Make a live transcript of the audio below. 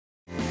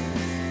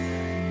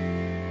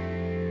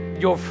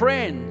your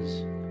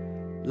friends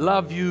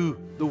love you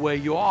the way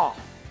you are.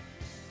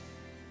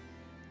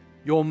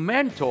 Your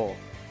mentor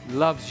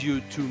loves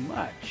you too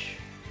much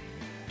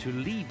to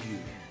leave you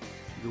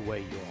the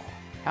way you are.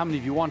 How many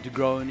of you want to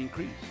grow and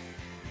increase?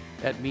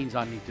 That means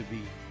I need to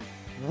be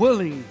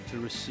willing to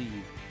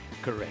receive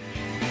correction.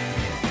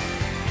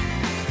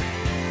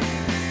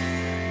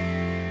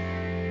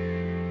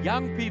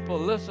 Young people,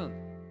 listen.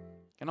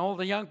 Can all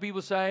the young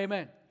people say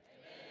amen? Amen.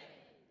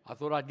 I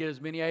thought I'd get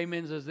as many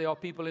amens as there are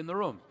people in the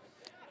room.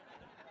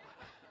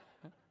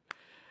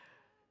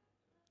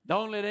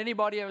 Don't let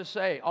anybody ever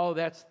say, oh,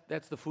 that's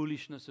the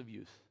foolishness of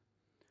youth.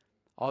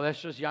 Oh, that's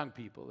just young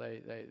people.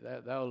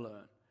 They'll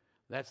learn.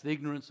 That's the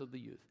ignorance of the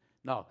youth.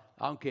 No,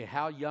 I don't care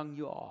how young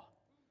you are.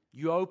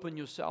 You open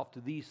yourself to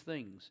these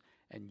things,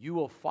 and you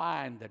will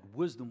find that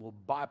wisdom will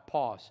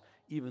bypass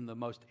even the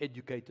most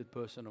educated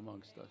person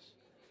amongst us.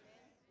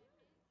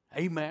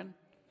 Amen.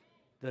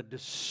 The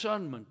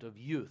discernment of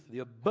youth, the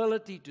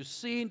ability to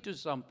see into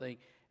something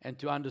and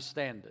to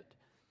understand it.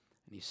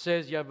 And he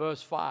says here,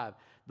 verse 5,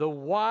 the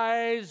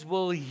wise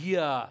will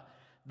hear,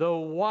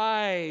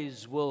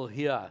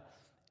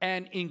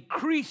 and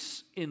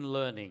increase in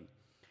learning.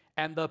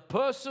 And the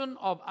person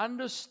of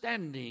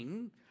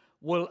understanding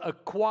will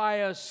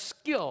acquire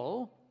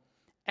skill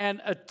and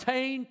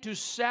attain to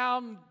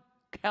sound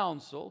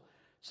counsel,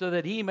 so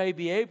that he may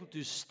be able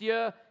to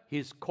steer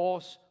his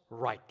course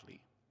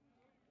rightly.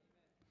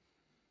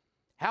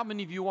 How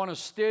many of you want to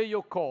steer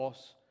your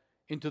course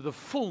into the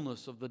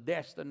fullness of the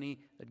destiny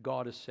that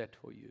God has set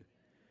for you?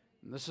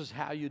 And this is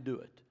how you do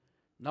it.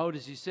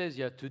 Notice he says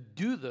here, to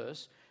do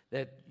this,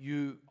 that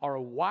you are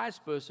a wise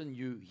person,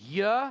 you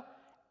hear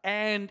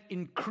and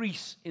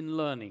increase in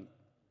learning.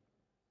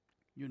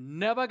 You're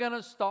never going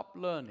to stop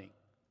learning.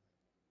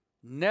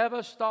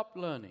 Never stop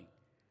learning.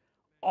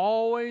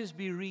 Always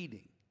be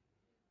reading.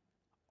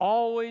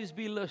 Always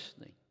be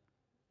listening.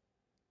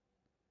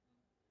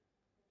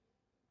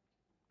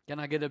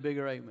 Can I get a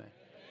bigger amen? Amen.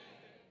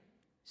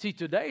 See,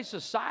 today's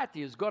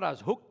society has got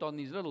us hooked on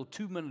these little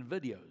 2-minute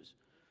videos.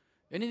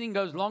 Anything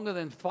goes longer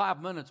than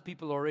 5 minutes,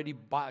 people are already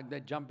they're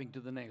jumping to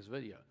the next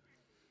video.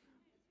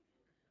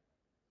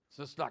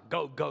 So it's like,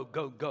 go, go,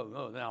 go, go.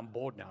 Oh, I'm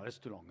bored now. That's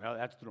too long. Oh,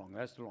 that's too long.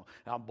 That's too long.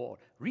 I'm bored.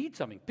 Read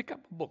something. Pick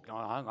up a book. No,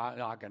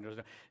 I can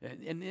just.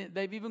 And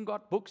they've even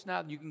got books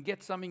now. You can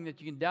get something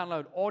that you can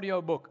download, audio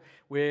book,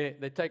 where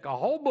they take a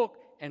whole book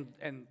and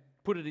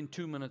put it in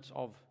 2 minutes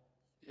of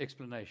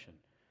explanation.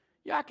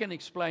 Yeah, I can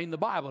explain the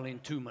Bible in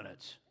 2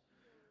 minutes,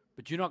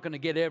 but you're not going to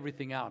get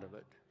everything out of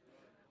it.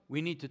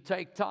 We need to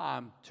take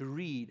time to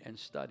read and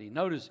study.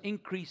 Notice,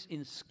 increase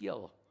in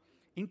skill.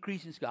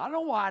 Increase in skill. I don't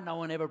know why no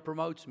one ever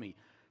promotes me.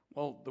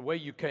 Well, the way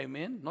you came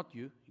in, not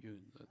you,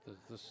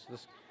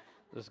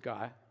 this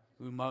guy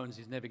who moans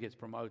he never gets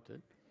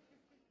promoted.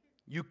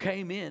 You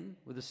came in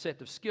with a set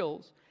of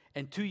skills,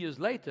 and 2 years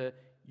later,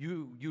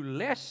 you're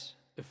less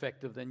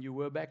effective than you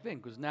were back then,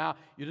 because now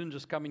you didn't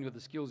just come in with the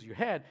skills you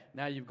had.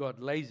 Now you've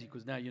got lazy,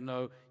 because now you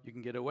know you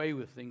can get away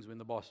with things when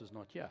the boss is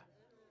not here.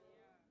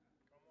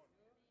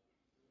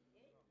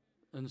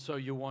 And so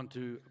you want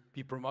to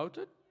be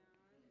promoted?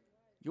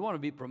 You want to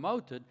be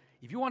promoted.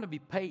 If you want to be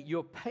paid,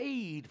 you're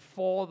paid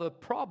for the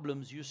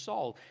problems you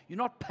solve. You're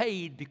not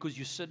paid because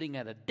you're sitting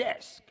at a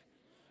desk.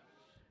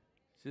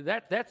 See,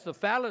 that's the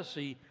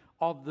fallacy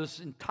of this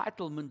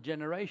entitlement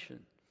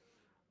generation.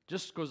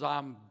 Just because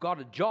I've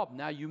got a job,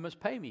 now you must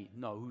pay me.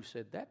 No, who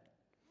said that?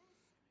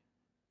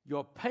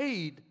 You're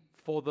paid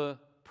for the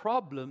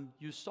problem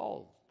you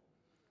solve.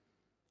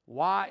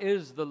 Why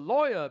is the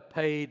lawyer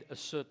paid a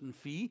certain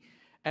fee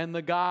and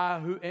the guy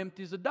who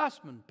empties the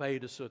dustbin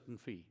paid a certain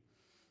fee?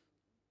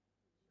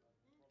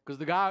 Because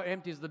the guy who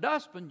empties the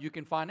dustbin, you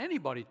can find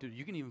anybody to.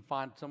 You can even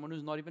find someone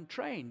who's not even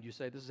trained. You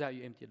say, this is how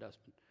you empty a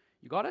dustbin.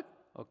 You got it?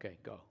 Okay,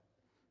 go.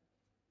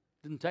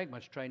 Didn't take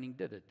much training,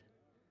 did it?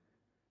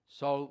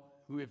 So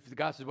if the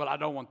guy says, well, I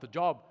don't want the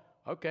job,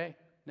 okay,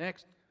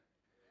 next.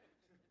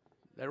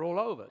 They're all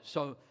over.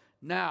 So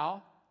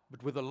now,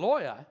 but with a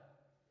lawyer,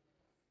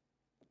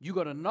 you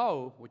got to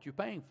know what you're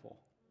paying for.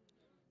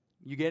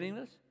 You getting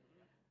this?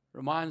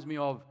 Reminds me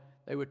of,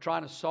 they were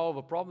trying to solve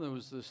a problem. There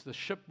was this, the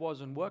ship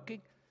wasn't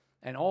working,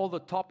 and all the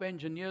top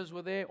engineers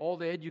were there, all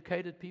the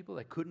educated people.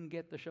 They couldn't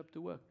get the ship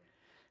to work.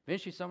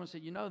 Eventually someone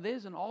said, you know,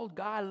 there's an old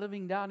guy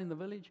living down in the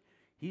village.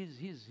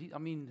 I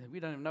mean, we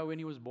don't even know when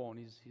he was born.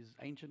 He's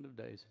ancient of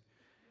days.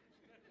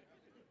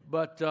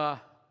 But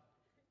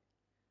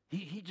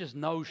he just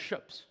knows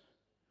ships.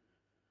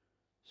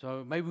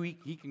 So maybe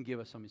he can give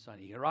us some insight.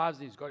 He arrives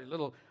and he's got a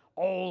little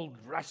old,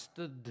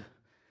 rusted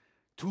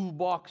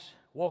toolbox,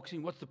 walks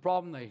in. What's the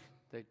problem? They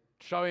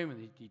show him,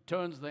 and he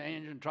turns the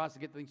engine, tries to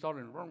get the thing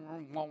started,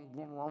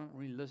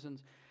 and he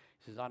listens.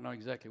 He says, I know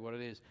exactly what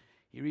it is.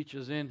 He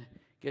reaches in,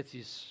 gets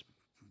his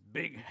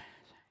big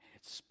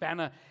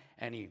spanner,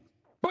 and he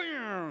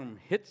boom,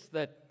 hits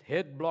that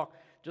head block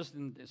just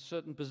in a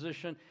certain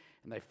position,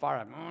 and they fire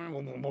up.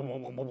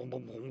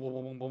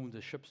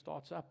 The ship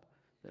starts up.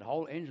 That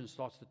whole engine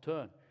starts to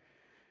turn.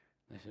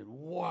 They said,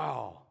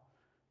 wow.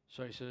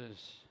 So he says,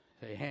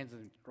 So he hands it,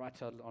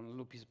 writes out on a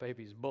little piece of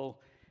paper his bill,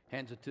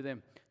 hands it to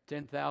them,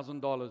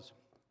 $10,000.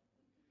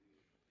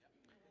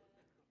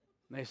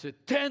 And they said,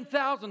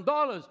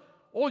 $10,000?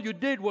 All you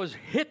did was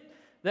hit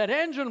that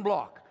engine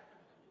block.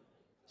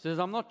 He says,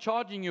 I'm not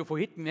charging you for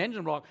hitting the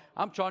engine block.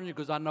 I'm charging you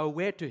because I know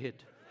where to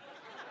hit.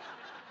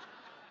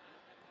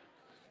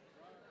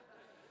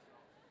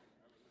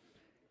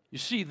 You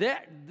see,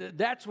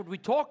 that's what we're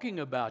talking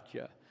about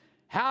here.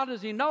 How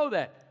does he know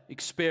that?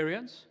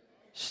 Experience,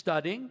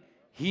 studying.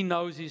 He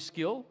knows his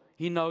skill.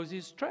 He knows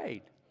his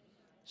trade.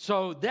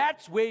 So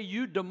that's where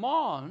you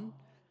demand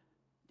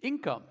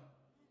income.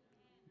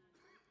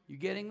 You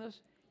getting this?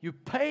 You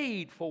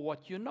paid for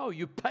what you know.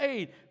 You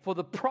paid for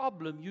the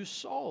problem you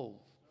solve.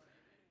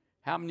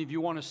 How many of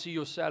you want to see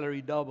your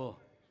salary double?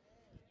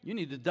 You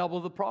need to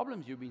double the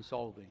problems you've been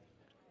solving.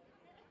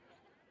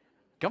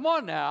 Come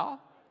on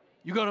now.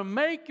 You're going to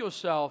make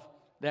yourself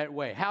that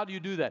way. How do you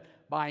do that?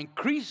 By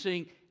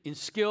increasing in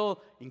skill,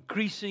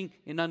 increasing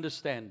in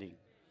understanding.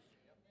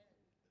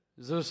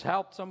 Does this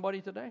help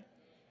somebody today?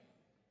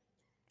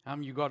 How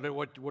many you got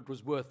what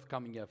was worth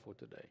coming here for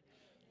today?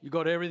 You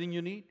got everything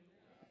you need?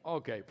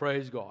 Okay,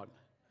 praise God.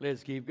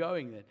 Let's keep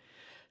going then.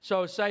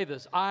 So say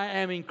this. I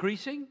am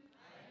increasing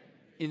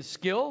in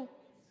skill.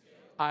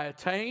 I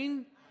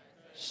attain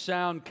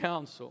sound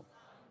counsel.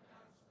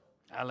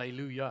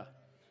 Hallelujah.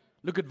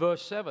 Look at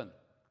verse 7.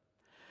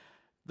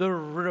 The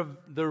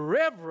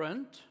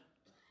reverent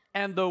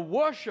and the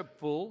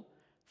worshipful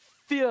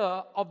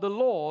fear of the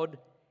Lord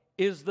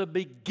is the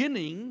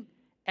beginning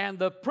and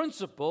the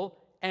principal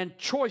and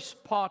choice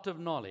part of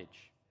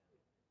knowledge.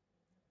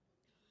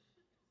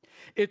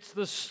 It's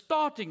the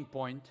starting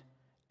point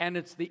and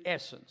it's the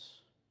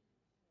essence.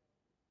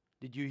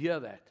 Did you hear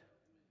that?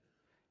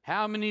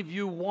 How many of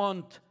you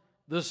want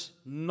this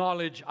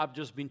knowledge I've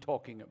just been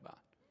talking about?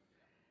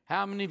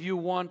 How many of you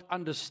want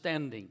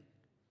understanding?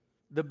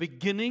 The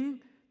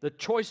beginning, the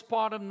choice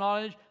part of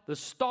knowledge, the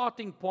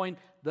starting point,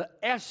 the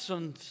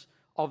essence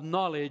of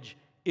knowledge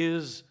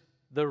is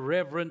the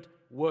reverent,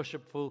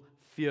 worshipful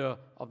fear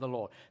of the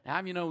Lord. Now,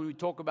 how many know when we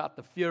talk about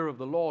the fear of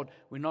the Lord,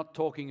 we're not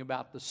talking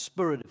about the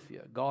spirit of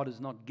fear. God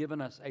has not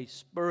given us a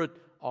spirit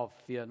of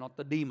fear, not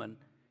the demon.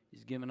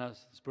 He's given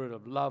us the spirit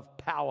of love,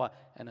 power,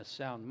 and a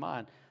sound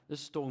mind.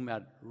 This is talking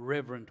about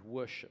reverent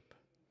worship.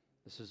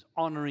 This is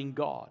honoring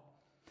God.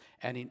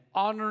 And in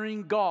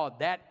honoring God,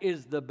 that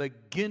is the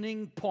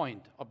beginning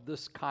point of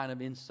this kind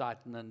of insight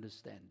and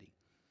understanding.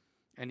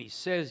 And he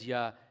says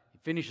here, he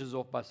finishes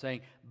off by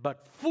saying,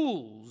 but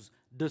fools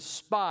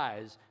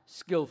despise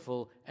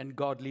skillful and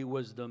godly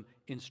wisdom,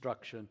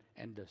 instruction,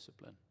 and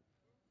discipline.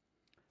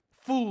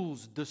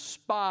 Fools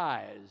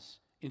despise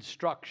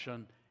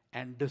instruction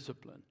and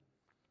discipline.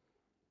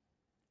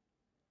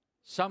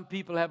 Some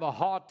people have a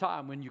hard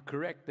time when you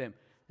correct them.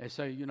 They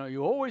say,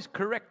 you're always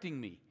correcting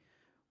me.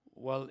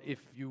 Well, if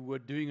you were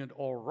doing it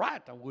all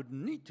right, I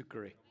wouldn't need to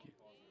correct you.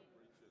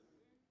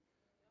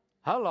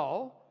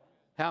 Hello?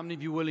 How many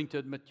of you are willing to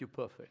admit you're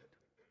perfect?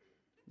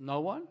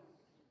 No one?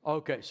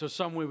 Okay, so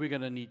somewhere we're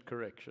going to need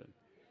correction.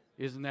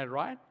 Isn't that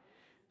right?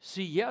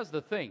 See, here's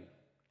the thing.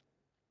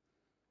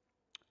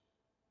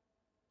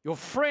 Your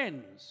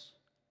friends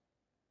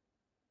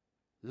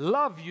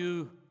love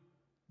you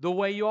the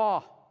way you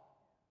are.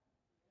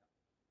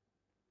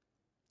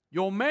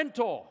 Your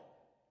mentor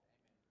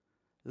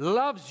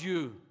loves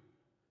you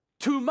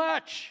too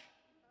much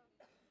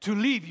to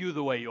leave you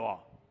the way you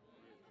are.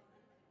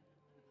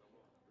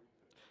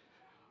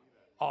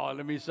 Oh,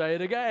 let me say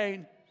it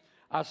again.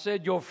 I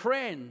said your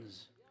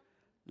friends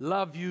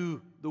love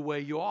you the way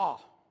you are.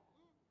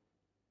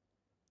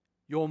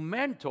 Your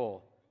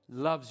mentor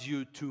loves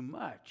you too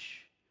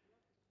much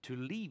to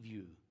leave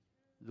you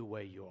the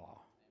way you are.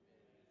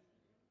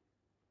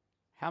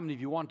 How many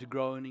of you want to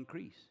grow and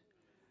increase?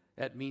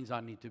 That means I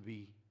need to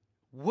be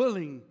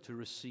willing to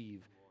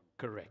receive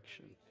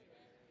correction.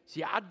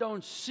 See, I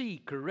don't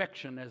see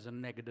correction as a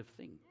negative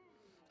thing.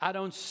 I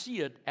don't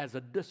see it as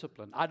a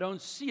discipline. I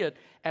don't see it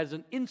as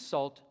an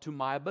insult to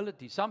my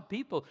ability. Some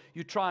people,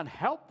 you try and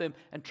help them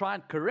and try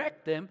and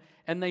correct them,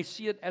 and they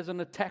see it as an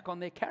attack on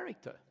their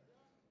character.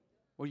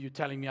 Well, you're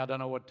telling me I don't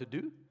know what to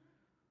do?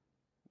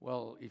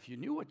 Well, if you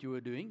knew what you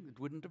were doing, it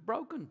wouldn't have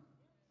broken.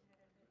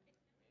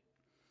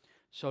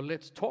 So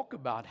let's talk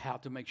about how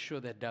to make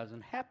sure that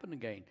doesn't happen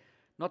again.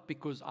 Not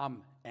because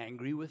I'm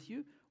angry with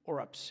you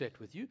or upset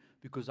with you,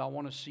 because I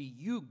want to see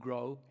you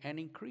grow and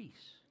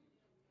increase.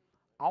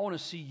 I want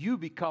to see you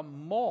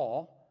become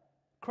more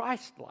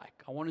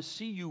Christ-like. I want to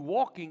see you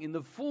walking in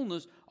the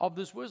fullness of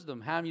this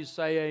wisdom. How many of you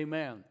say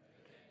amen?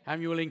 How many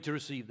of you willing to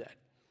receive that?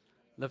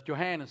 Lift your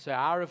hand and say,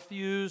 I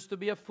refuse to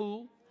be a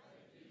fool.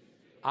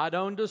 I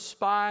don't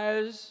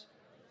despise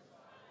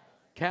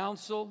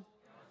counsel,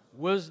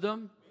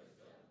 wisdom,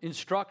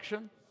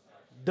 instruction,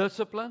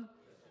 discipline.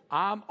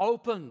 I'm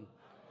open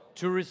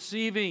to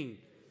receiving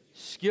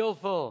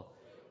skillful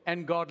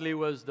and godly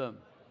wisdom.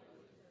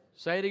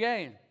 Say it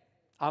again.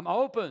 I'm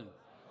open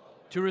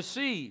to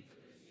receive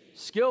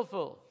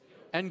skillful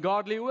and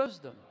godly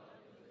wisdom.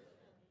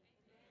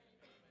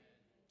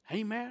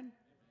 Amen.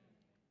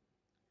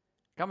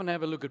 Come and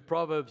have a look at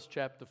Proverbs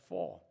chapter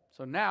 4.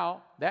 So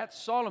now,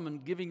 that's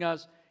Solomon giving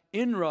us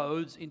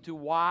inroads into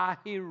why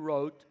he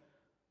wrote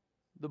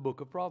the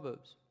book of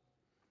Proverbs.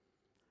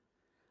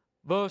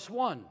 Verse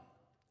 1.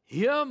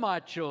 Hear, my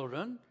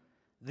children,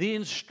 the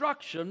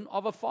instruction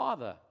of a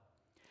father.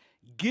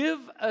 Give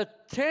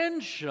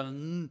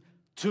attention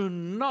to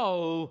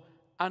know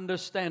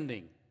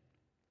understanding.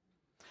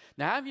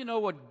 Now, have you know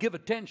what give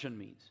attention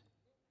means?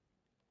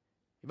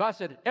 If I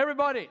said,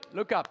 everybody,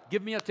 look up,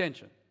 give me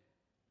attention.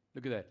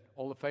 Look at that.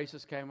 All the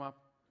faces came up.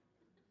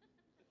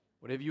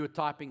 Whatever you were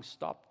typing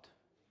stopped.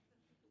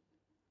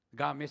 The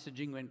guy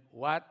messaging went,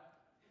 what?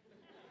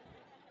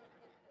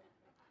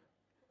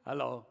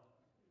 Hello.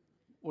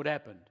 What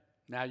happened?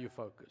 Now you're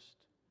focused.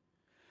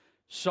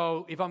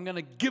 So if I'm going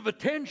to give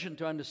attention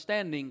to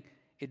understanding,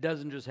 it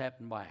doesn't just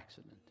happen by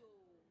accident.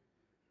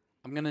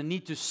 I'm going to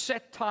need to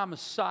set time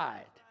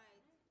aside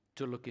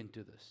to look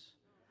into this.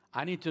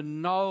 I need to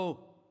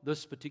know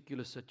this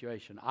particular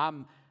situation.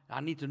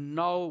 I need to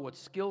know what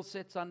skill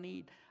sets I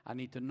need. I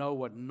need to know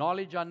what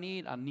knowledge I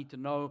need. I need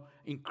to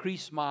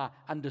increase my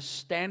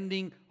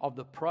understanding of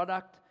the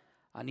product.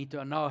 I need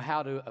to know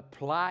how to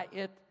apply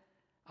it.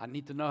 I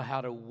need to know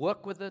how to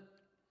work with it.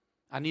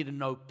 I need to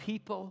know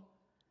people.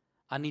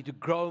 I need to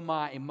grow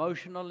my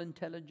emotional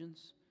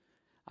intelligence.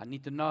 I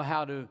need to know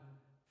how to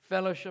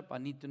fellowship. I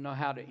need to know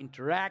how to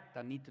interact.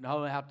 I need to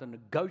know how to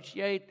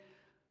negotiate.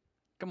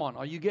 Come on,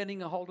 are you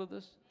getting a hold of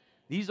this?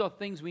 These are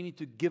things we need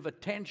to give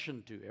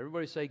attention to.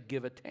 Everybody say,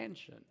 give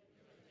attention.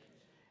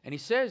 And he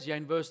says here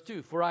in verse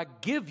 2, for I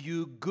give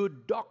you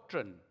good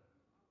doctrine.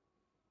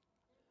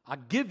 I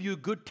give you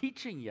good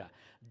teaching here.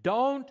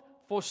 Don't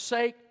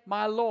forsake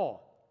my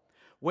law.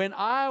 When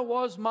I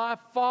was my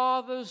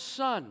father's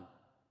son.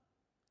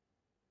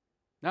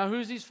 Now,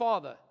 who's his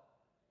father?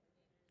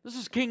 This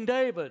is King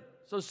David.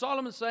 So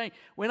Solomon's saying,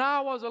 when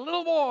I was a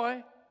little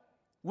boy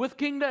with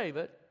King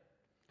David,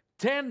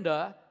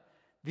 tender,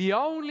 the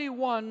only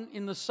one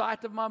in the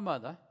sight of my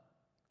mother,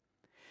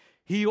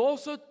 he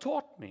also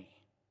taught me.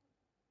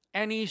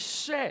 And he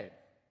said,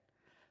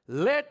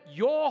 let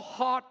your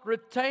heart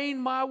retain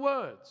my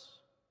words.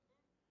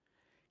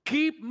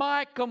 Keep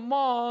my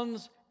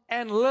commands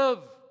and live.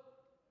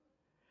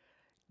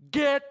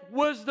 Get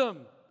wisdom.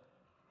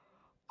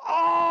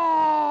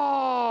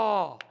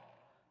 Oh!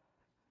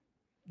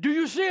 Do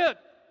you see it?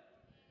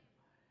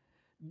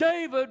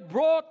 David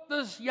brought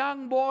this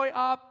young boy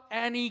up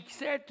and he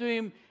said to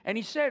him,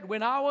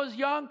 when I was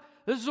young,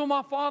 this is what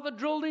my father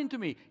drilled into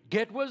me.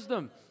 Get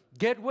wisdom,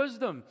 get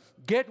wisdom,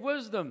 get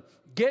wisdom,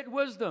 get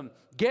wisdom,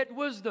 get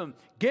wisdom,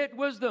 get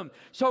wisdom.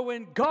 So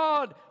when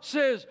God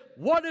says,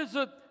 what is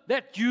it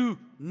that you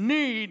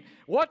need?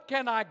 What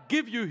can I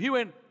give you? He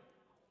went,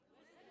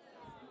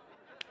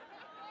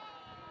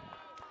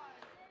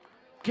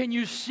 can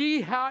you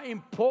see how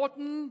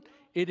important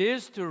it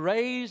is to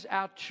raise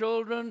our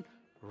children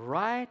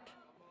right?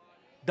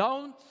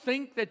 Don't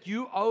think that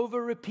you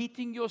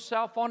over-repeating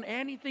yourself on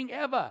anything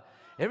ever.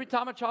 Every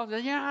time a child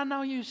says, yeah, I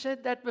know you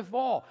said that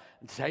before.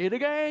 And say it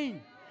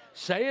again.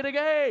 Say it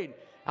again.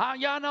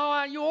 Yeah,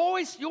 no, you're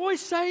always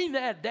saying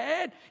that,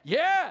 Dad.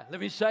 Yeah, let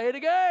me say it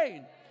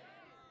again.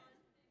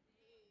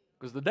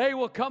 Because the day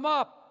will come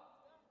up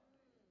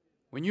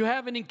when you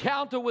have an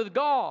encounter with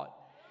God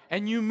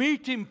and you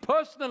meet Him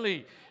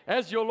personally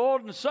as your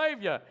Lord and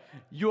Savior,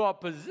 you are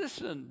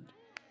positioned,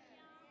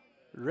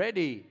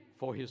 ready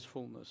for His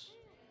fullness.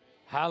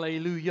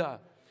 Hallelujah.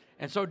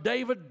 And so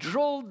David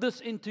drilled this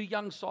into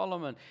young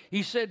Solomon.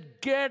 He said,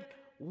 get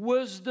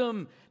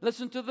wisdom.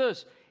 Listen to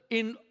this.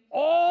 In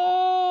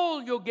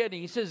all you're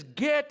getting, he says,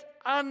 get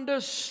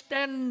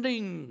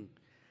understanding.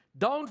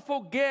 Don't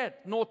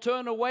forget nor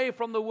turn away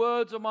from the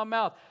words of my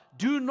mouth.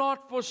 Do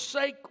not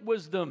forsake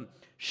wisdom.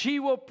 She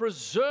will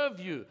preserve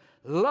you.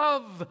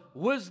 Love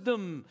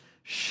wisdom.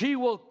 She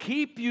will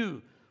keep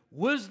you.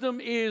 Wisdom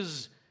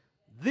is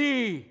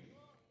the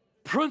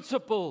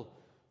principal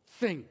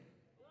thing.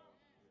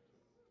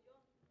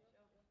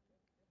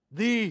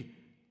 The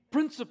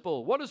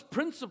principle. What does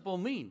principle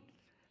mean?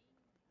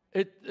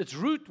 Its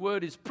root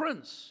word is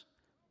prince.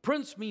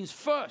 Prince means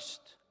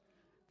first.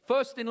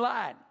 First in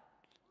line.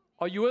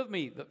 Are you with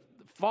me? The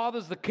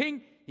father's the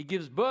king. He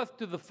gives birth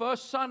to the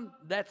first son.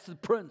 That's the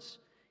prince.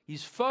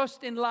 He's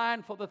first in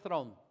line for the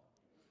throne.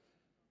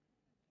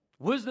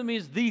 Wisdom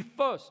is the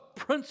first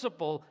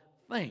principal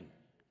thing.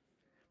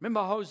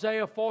 Remember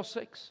Hosea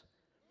 4:6?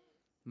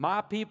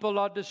 My people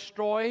are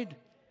destroyed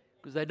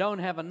because they don't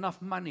have enough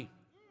money.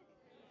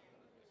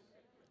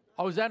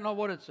 Oh, is that not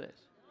what it says?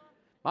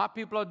 My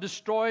people are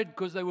destroyed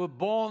because they were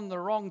born the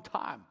wrong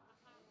time,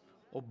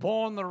 or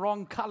born the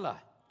wrong color,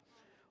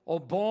 or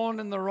born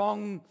in the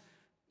wrong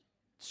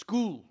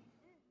school,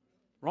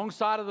 wrong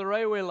side of the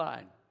railway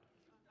line,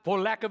 for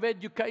lack of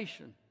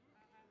education.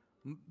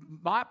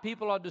 My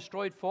people are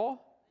destroyed for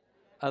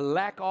a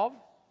lack of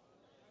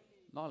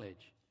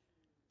knowledge.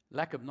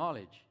 Lack of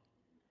knowledge.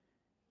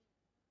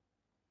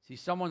 See,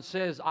 someone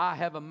says, I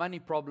have a money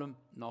problem.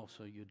 No,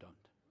 sir, you don't.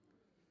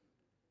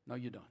 No,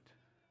 you don't.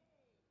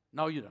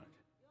 No, you don't.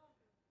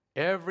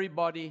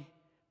 Everybody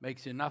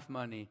makes enough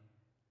money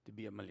to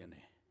be a millionaire.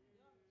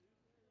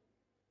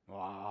 Well,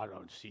 I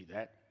don't see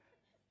that.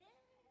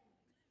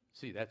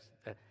 See, that's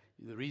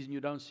the reason you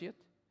don't see it?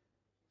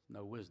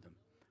 No wisdom.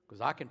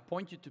 Because I can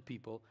point you to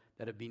people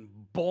that have been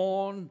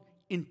born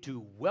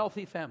into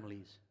wealthy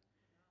families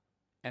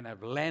and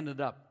have landed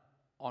up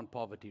on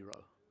poverty row.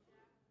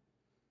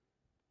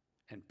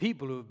 And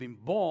people who have been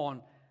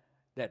born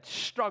that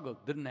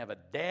struggled, didn't have a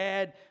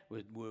dad,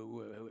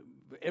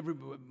 every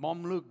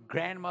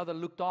grandmother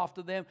looked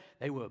after them.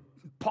 They were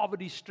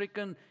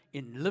poverty-stricken,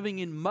 living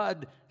in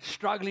mud,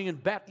 struggling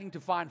and battling to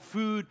find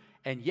food,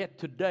 and yet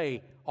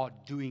today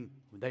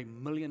they're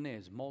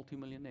millionaires,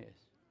 multimillionaires.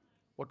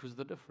 What was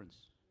the difference?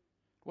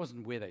 It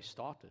wasn't where they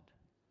started.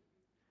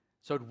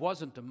 So it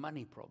wasn't a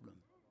money problem.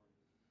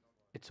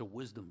 It's a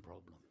wisdom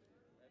problem.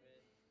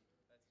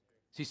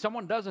 See,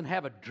 someone doesn't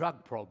have a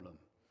drug problem.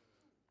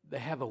 They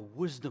have a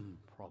wisdom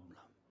problem.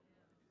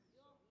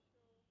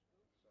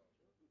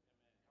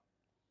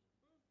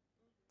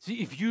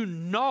 See, if you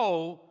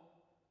know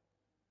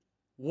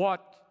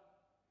what,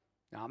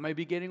 now I may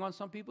be getting on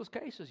some people's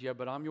cases here,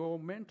 but I'm your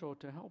mentor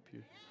to help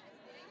you.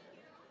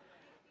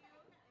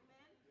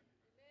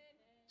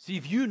 See,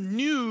 if you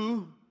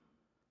knew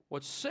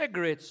what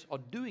cigarettes are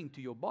doing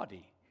to your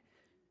body,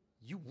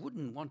 you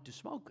wouldn't want to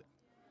smoke it.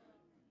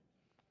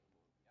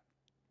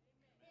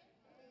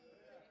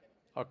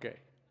 Okay.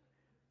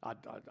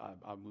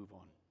 I'll move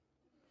on.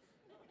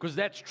 Because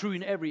that's true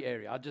in every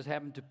area. I just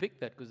happen to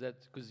pick that because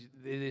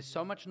there's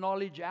so much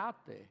knowledge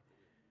out there.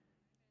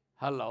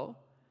 Hello?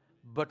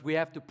 But we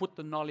have to put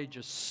the knowledge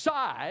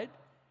aside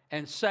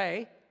and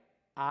say,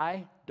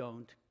 I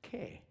don't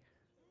care.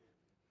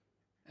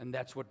 And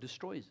that's what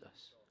destroys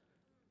us.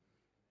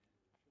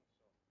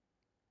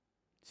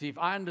 See, if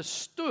I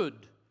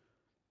understood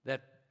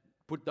that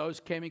put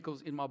those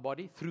chemicals in my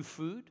body through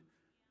food,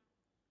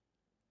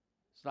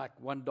 it's like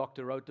one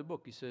doctor wrote a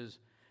book. He says,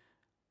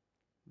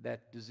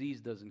 that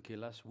disease doesn't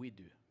kill us, we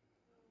do.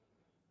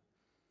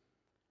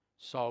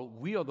 So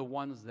we are the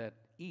ones that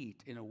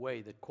eat in a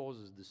way that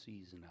causes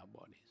disease in our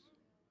bodies.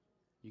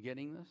 You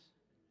getting this?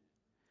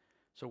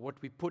 So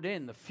what we put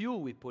in, the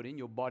fuel we put in,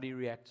 your body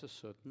reacts a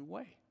certain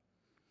way.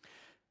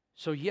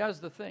 So here's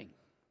the thing.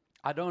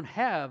 I don't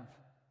have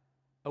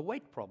a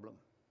weight problem.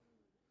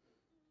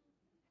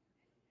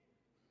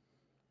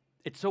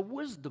 It's a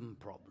wisdom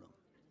problem.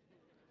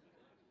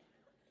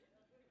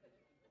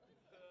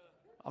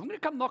 I'm going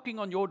to come knocking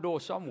on your door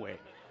somewhere.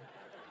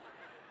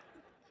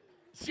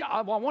 See,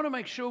 I want to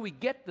make sure we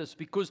get this,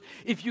 because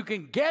if you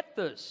can get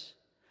this,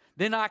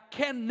 then I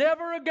can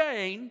never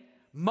again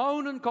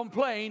moan and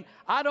complain.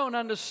 I don't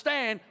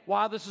understand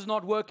why this is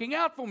not working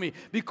out for me,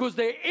 because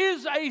there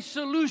is a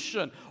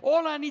solution.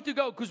 All I need to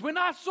go, because when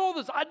I saw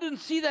this, I didn't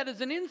see that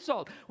as an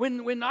insult.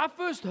 When I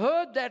first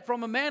heard that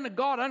from a man of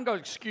God, I didn't go,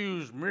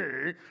 excuse me.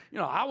 You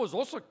know, I was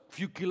also a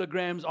few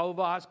kilograms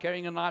over. I was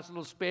carrying a nice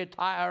little spare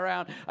tire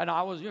around, and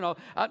I was,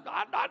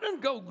 I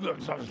didn't go,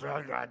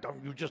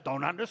 you just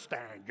don't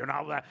understand,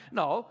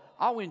 No,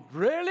 I went,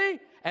 really?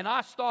 And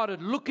I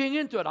started looking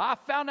into it. I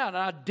found out, and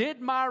I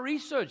did my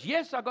research.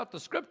 Yes, I got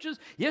the scriptures.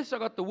 Yes, I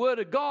got the word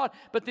of God.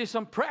 But there's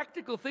some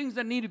practical things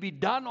that need to be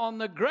done on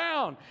the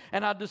ground.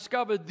 And I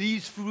discovered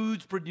these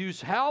foods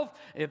produce health.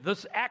 If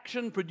this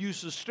action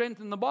produces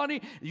strength in the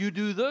body, you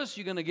do this,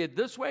 you're going to get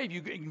this way. If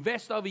you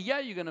invest over here,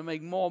 you're going to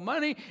make more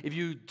money. If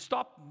you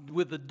stop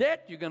with the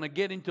debt, you're going to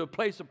get into a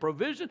place of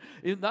provision.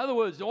 In other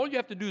words, all you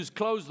have to do is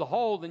close the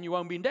hole, then you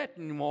won't be in debt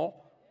anymore.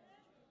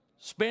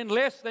 Spend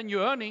less than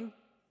you're earning.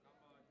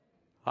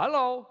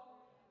 Hello.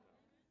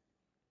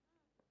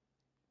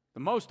 The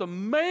most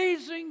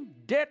amazing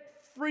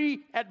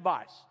debt-free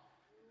advice.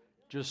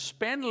 Just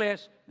spend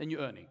less than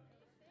you're earning.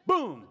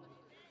 Boom.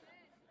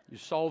 You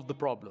solved the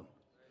problem.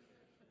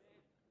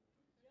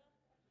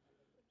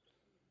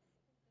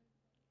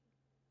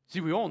 See,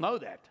 we all know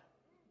that.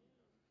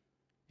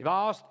 If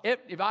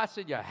I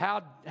said,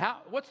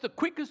 what's the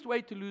quickest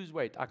way to lose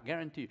weight? I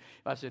guarantee you.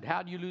 If I said,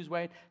 how do you lose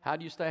weight? How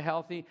do you stay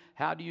healthy?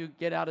 How do you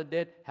get out of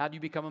debt? How do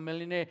you become a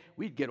millionaire?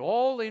 We'd get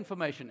all the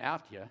information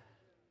out here.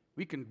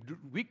 We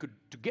could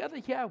together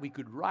here, we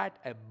could write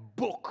a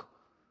book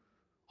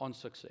on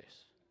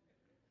success.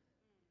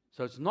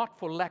 So it's not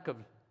for lack of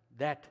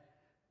that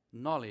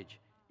knowledge.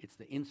 It's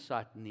the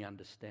insight and the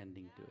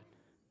understanding to it.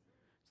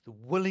 It's the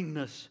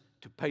willingness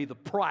to pay the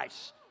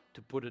price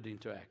to put it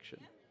into action.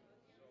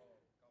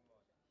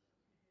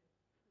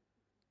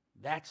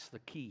 That's the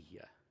key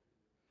here.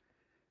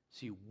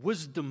 See,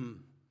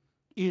 wisdom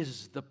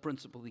is the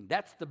principal thing.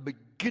 That's the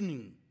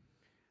beginning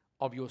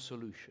of your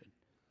solution.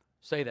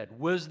 Say that.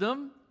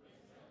 Wisdom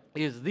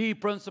is the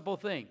principal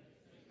thing.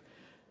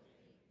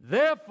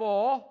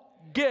 Therefore,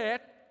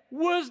 get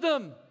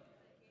wisdom.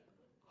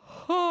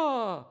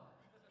 Huh.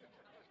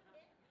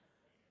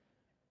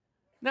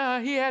 Now,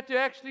 he had to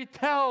actually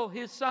tell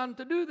his son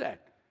to do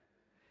that.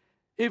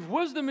 If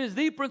wisdom is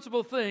the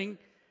principal thing,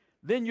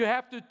 then you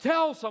have to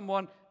tell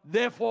someone,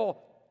 therefore,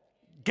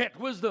 get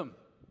wisdom.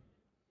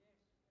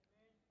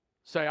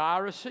 Say, I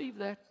receive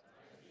that.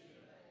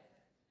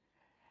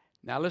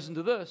 Now listen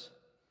to this.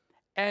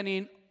 And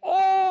in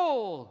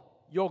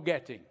all you're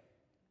getting,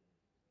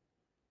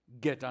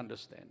 get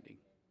understanding.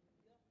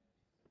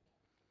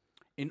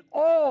 In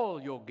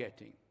all you're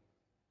getting,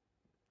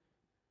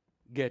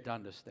 get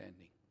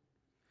understanding.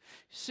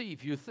 See,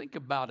 if you think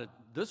about it,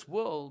 this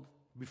world,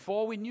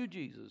 before we knew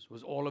Jesus,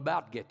 was all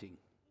about getting.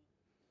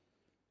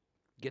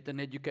 Get an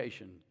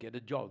education, get a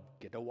job,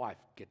 get a wife,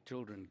 get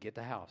children, get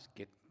a house,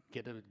 get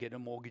a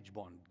mortgage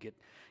bond, get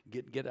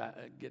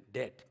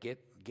debt, get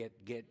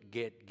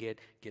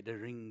a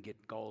ring,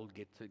 get gold,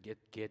 get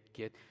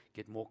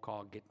more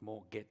car, get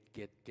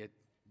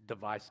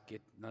device,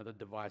 get another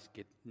device,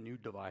 get new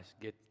device,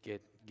 get.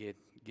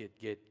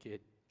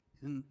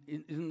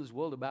 Isn't this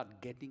world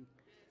about getting?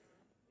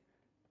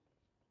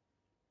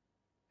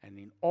 And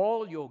in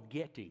all you're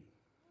getting,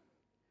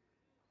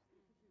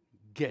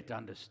 get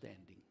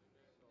understanding.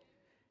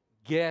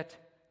 Get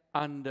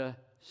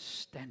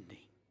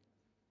understanding.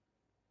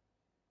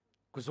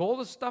 Because all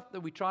the stuff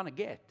that we're trying to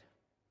get,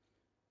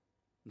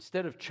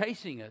 instead of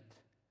chasing it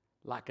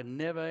like a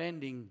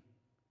never-ending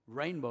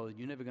rainbow that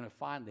you're never going to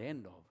find the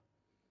end of,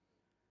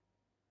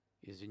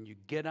 is when you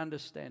get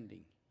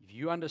understanding. If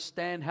you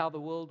understand how the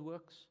world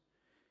works,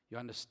 you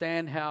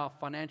understand how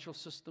financial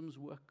systems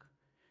work,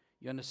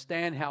 you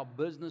understand how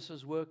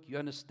businesses work, you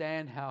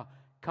understand how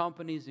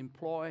companies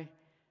employ,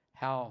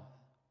 how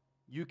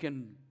you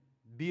can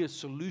be a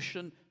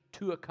solution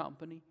to a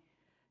company,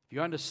 if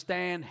you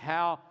understand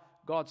how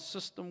God's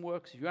system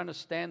works, if you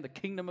understand the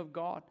kingdom of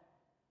God,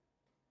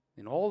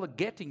 then all the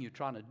getting you're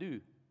trying to do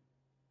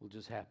will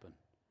just happen.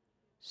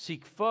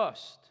 Seek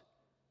first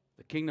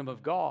the kingdom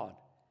of God,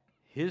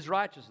 His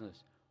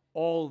righteousness.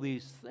 All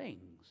these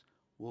things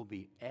will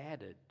be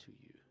added to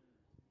you.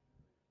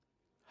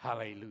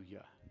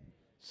 Hallelujah.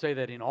 Say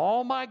that in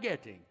all my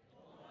getting,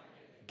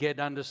 get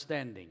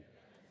understanding.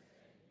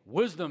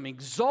 Wisdom,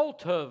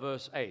 exalt her,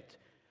 verse 8.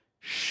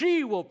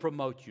 She will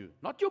promote you,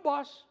 not your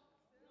boss.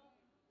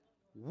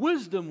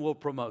 Wisdom will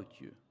promote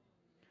you.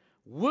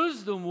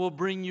 Wisdom will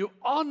bring you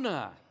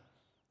honor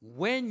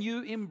when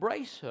you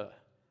embrace her.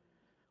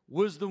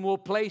 Wisdom will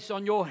place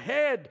on your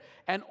head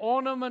an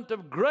ornament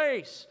of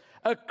grace,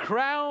 a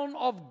crown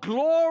of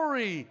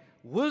glory.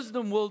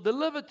 Wisdom will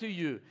deliver to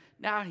you.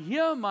 Now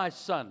hear, my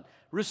son,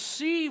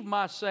 receive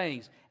my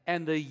sayings,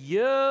 and the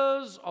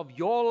years of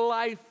your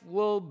life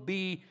will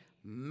be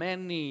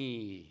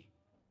many.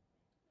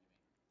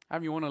 How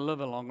many want to live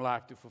a long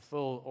life to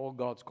fulfill all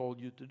God's called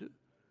you to do?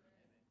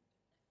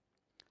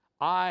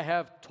 I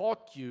have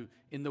taught you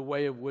in the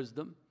way of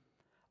wisdom.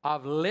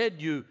 I've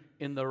led you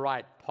in the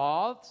right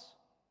paths.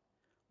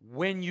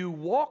 When you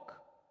walk,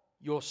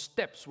 your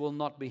steps will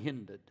not be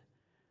hindered.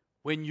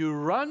 When you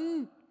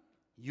run,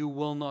 you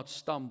will not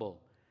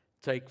stumble.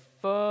 Take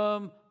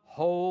firm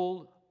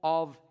hold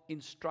of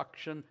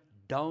instruction.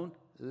 Don't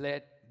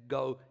let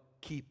go.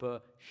 Keep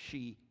her.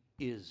 She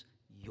is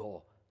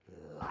your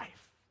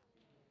life.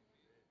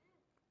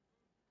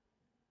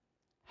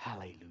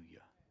 Hallelujah.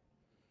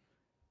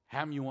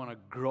 How many want to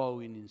grow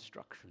in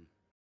instruction?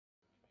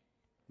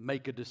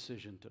 Make a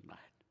decision tonight.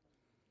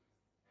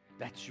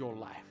 That's your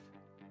life.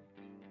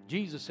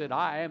 Jesus said,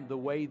 I am the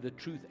way, the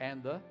truth,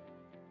 and the...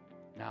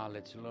 Now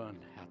let's learn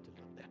how to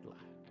live that life.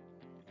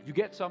 You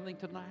get something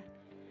tonight?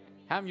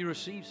 How many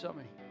receive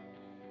something?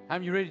 How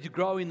many ready to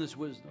grow in this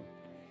wisdom?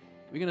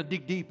 We're going to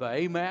dig deeper.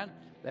 Amen?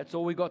 That's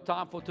all we got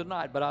time for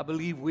tonight. But I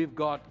believe we've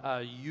got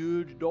a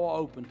huge door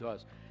open to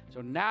us. So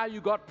now you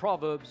got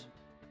Proverbs,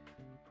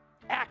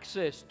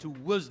 access to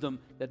wisdom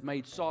that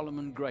made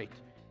Solomon great.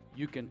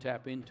 You can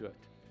tap into it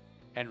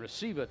and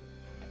receive it.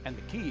 And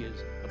the key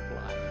is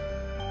apply.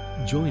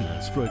 Join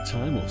us for a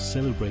time of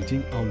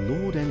celebrating our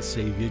Lord and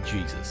Savior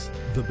Jesus.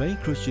 The Bay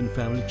Christian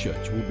Family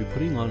Church will be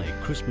putting on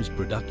a Christmas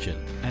production,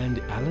 and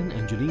Allan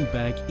and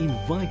Bagg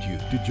invite you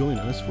to join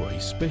us for a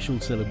special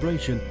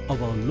celebration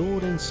of our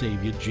Lord and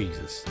Savior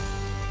Jesus.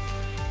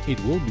 It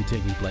will be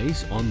taking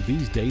place on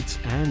these dates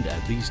and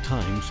at these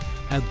times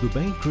at the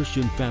Bay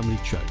Christian Family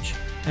Church,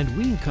 and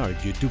we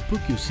encourage you to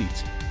book your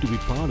seats to be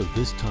part of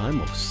this time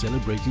of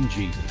celebrating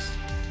Jesus.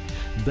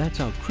 That's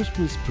our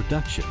Christmas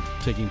production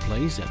taking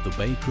place at the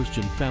Bay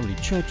Christian Family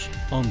Church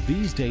on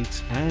these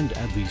dates and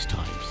at these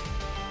times.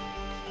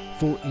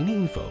 For any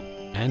info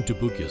and to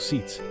book your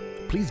seats,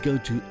 please go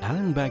to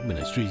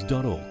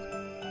allanbaggministries.org.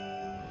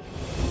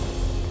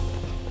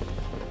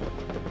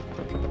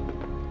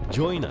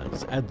 Join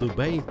us at the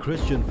Bay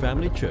Christian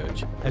Family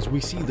Church as we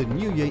see the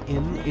new year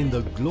in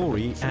the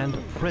glory and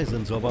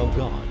presence of our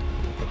God.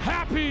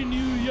 Happy New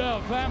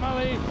Year,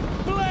 family!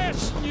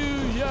 Blessed New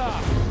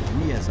Year!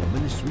 We as a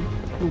ministry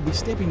will be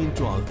stepping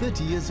into our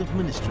 30 years of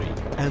ministry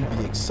and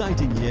the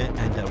exciting year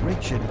and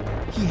direction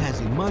He has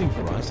in mind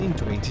for us in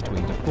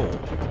 2024.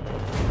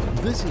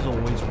 This is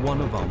always one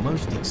of our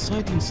most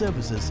exciting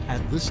services at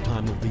this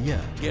time of the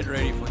year. Get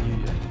ready for New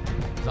Year.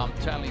 Because I'm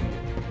telling you,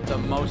 the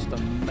most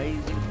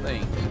amazing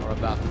things are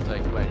about to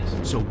take place.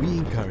 So we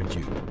encourage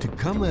you to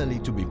come early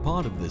to be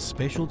part of this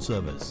special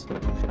service.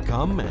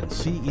 Come and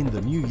see in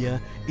the new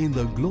year in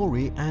the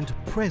glory and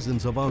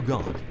presence of our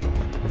God.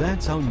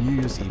 That's our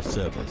New Year's Eve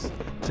service.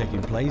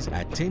 taking place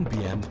at 10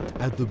 p.m.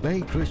 at the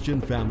Bay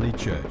Christian Family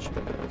Church.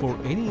 For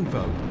any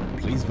info,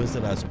 please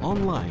visit us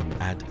online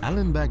at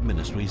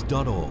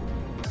allanbaggministries.org.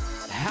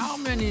 How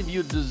many of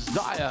you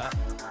desire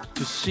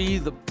to see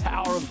the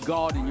power of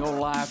God in your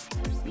life?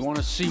 You want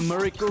to see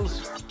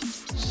miracles,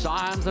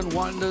 signs and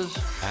wonders?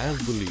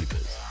 As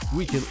believers,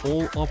 we can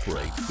all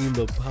operate in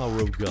the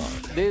power of God.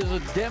 There's a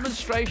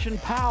demonstration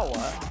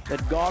power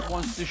that God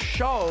wants to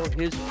show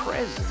His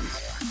presence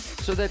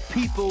so that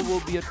people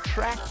will be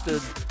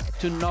attracted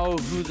to know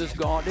who this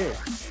God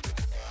is.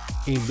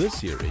 In this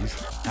series,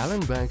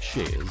 Allan Bagg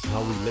shares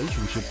how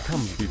relationship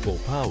comes before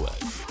power.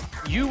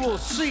 You will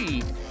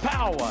see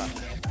power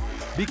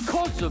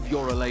because of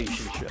your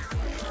relationship.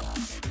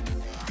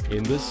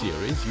 In this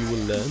series, you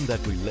will learn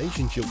that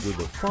relationship with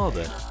the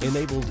Father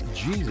enables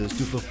Jesus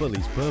to fulfill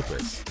His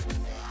purpose.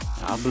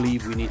 I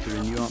believe we need to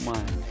renew our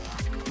mind.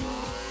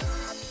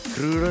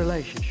 Through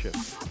relationship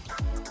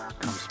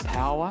comes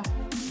power,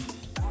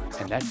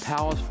 and that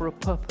power is for a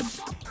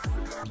purpose.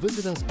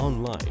 Visit us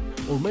online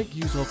or make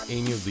use of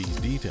any of these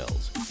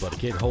details, but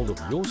get hold of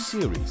your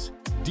series,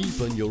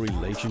 Deepen Your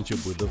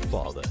Relationship with the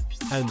Father,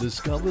 and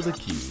discover the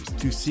key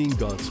to seeing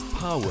God's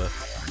power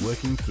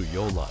working through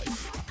your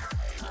life.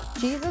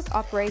 Jesus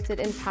operated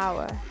in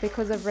power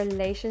because of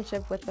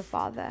relationship with the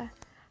Father.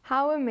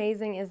 How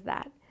amazing is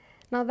that?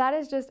 Now that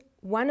is just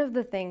one of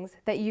the things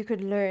that you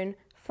could learn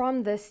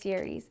from this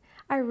series.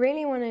 I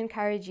really want to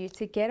encourage you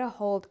to get a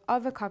hold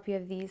of a copy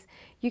of these.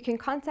 You can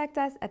contact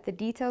us at the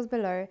details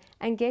below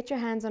and get your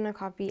hands on a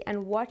copy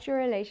and watch your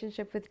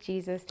relationship with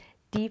Jesus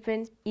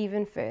deepen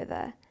even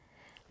further.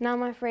 Now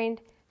my friend,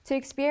 to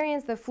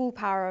experience the full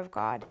power of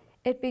God,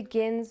 it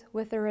begins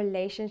with a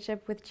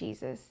relationship with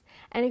Jesus.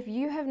 And if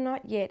you have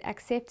not yet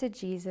accepted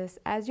Jesus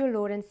as your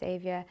Lord and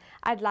Savior,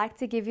 I'd like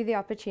to give you the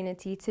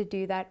opportunity to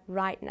do that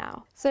right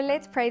now. So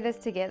let's pray this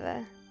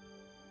together.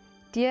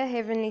 Dear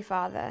Heavenly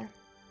Father,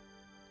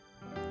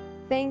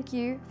 thank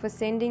you for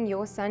sending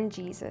your Son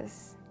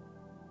Jesus.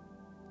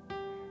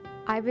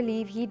 I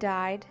believe He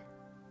died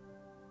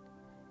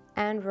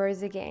and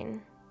rose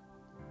again.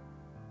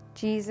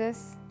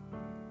 Jesus,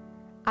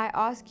 I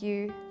ask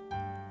you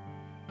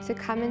to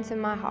come into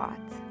my heart.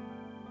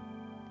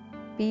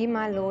 Be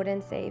my Lord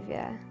and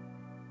Savior.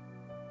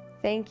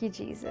 Thank you,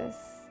 Jesus.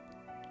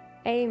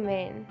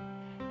 Amen.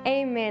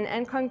 Amen.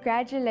 And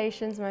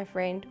congratulations, my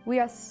friend. We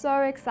are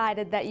so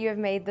excited that you have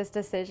made this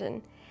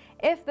decision.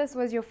 If this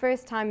was your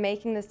first time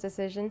making this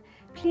decision,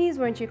 please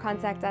won't you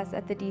contact us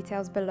at the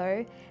details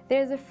below.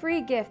 There's a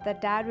free gift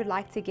that Dad would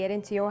like to get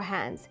into your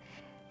hands.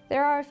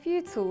 There are a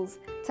few tools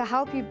to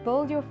help you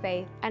build your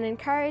faith and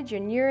encourage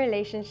your new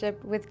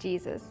relationship with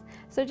Jesus.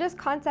 So just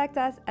contact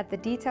us at the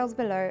details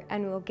below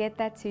and we'll get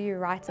that to you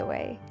right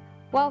away.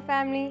 Well,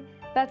 family,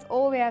 that's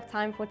all we have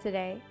time for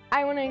today.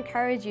 I want to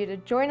encourage you to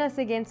join us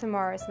again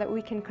tomorrow so that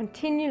we can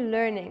continue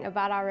learning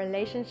about our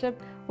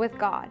relationship with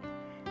God.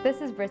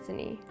 This is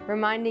Brittany,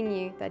 reminding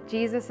you that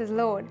Jesus is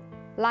Lord.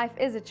 Life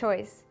is a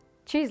choice.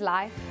 Choose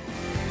life.